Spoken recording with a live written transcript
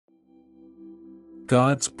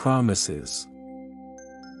God's promises.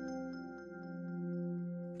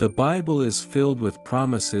 The Bible is filled with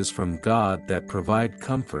promises from God that provide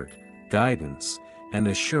comfort, guidance, and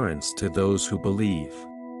assurance to those who believe.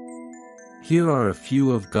 Here are a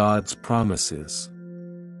few of God's promises.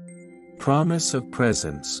 Promise of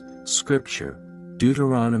presence, Scripture,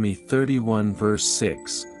 Deuteronomy 31 verse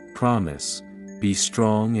 6, promise, be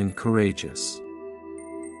strong and courageous.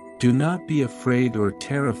 Do not be afraid or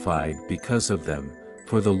terrified because of them,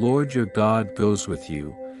 for the Lord your God goes with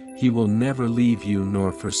you, He will never leave you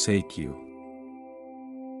nor forsake you.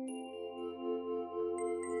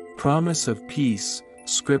 Promise of peace,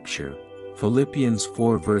 Scripture, Philippians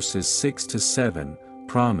 4 verses 6 to 7,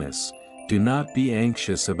 promise, do not be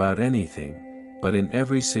anxious about anything, but in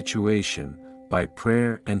every situation, by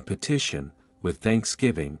prayer and petition, with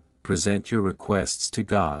thanksgiving, present your requests to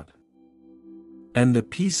God. And the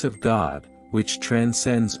peace of God, which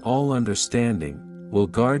transcends all understanding, will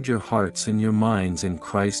guard your hearts and your minds in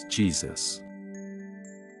Christ Jesus.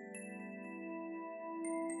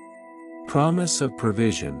 Promise of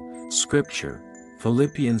provision, Scripture,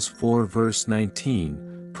 Philippians 4 verse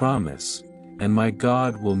 19, promise, and my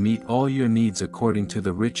God will meet all your needs according to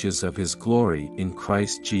the riches of His glory in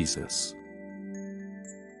Christ Jesus.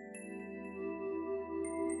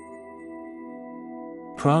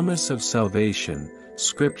 Promise of salvation,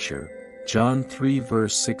 Scripture, John 3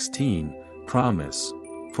 verse 16, promise,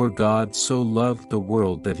 for God so loved the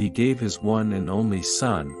world that He gave His one and only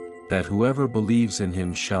Son, that whoever believes in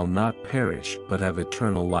Him shall not perish but have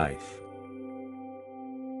eternal life.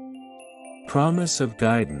 Promise of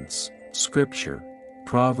guidance, Scripture,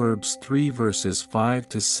 Proverbs 3 verses 5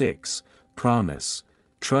 to 6, promise,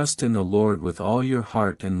 trust in the Lord with all your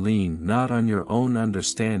heart and lean not on your own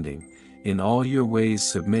understanding, in all your ways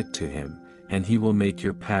submit to Him, and He will make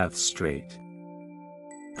your paths straight.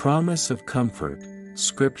 Promise of comfort,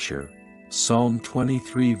 Scripture, Psalm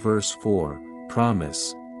 23 verse 4,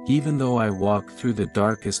 promise, even though I walk through the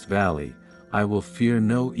darkest valley, I will fear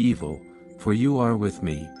no evil, for you are with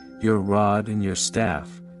me, your rod and your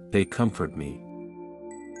staff, they comfort me.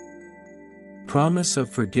 Promise of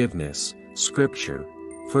forgiveness, Scripture,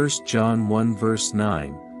 1 John 1 verse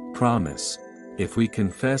 9, promise, if we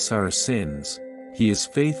confess our sins, He is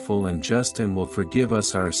faithful and just and will forgive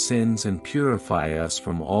us our sins and purify us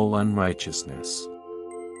from all unrighteousness.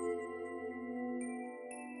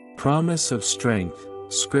 Promise of strength,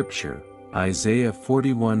 Scripture, Isaiah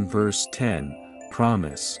 41 verse 10,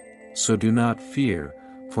 promise, so do not fear,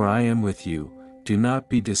 for I am with you, do not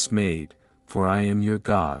be dismayed, for I am your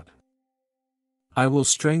God. I will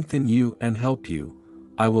strengthen you and help you,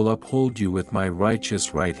 I will uphold you with my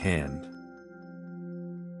righteous right hand.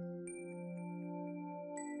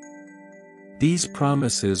 These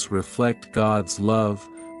promises reflect God's love,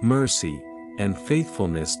 mercy, and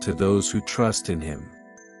faithfulness to those who trust in Him.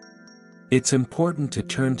 It's important to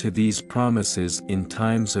turn to these promises in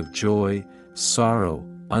times of joy, sorrow,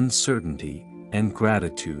 uncertainty, and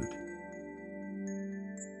gratitude.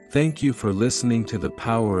 Thank you for listening to The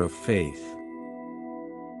Power of Faith.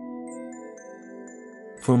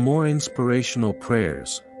 For more inspirational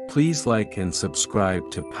prayers, please like and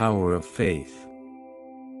subscribe to Power of Faith.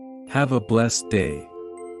 Have a blessed day.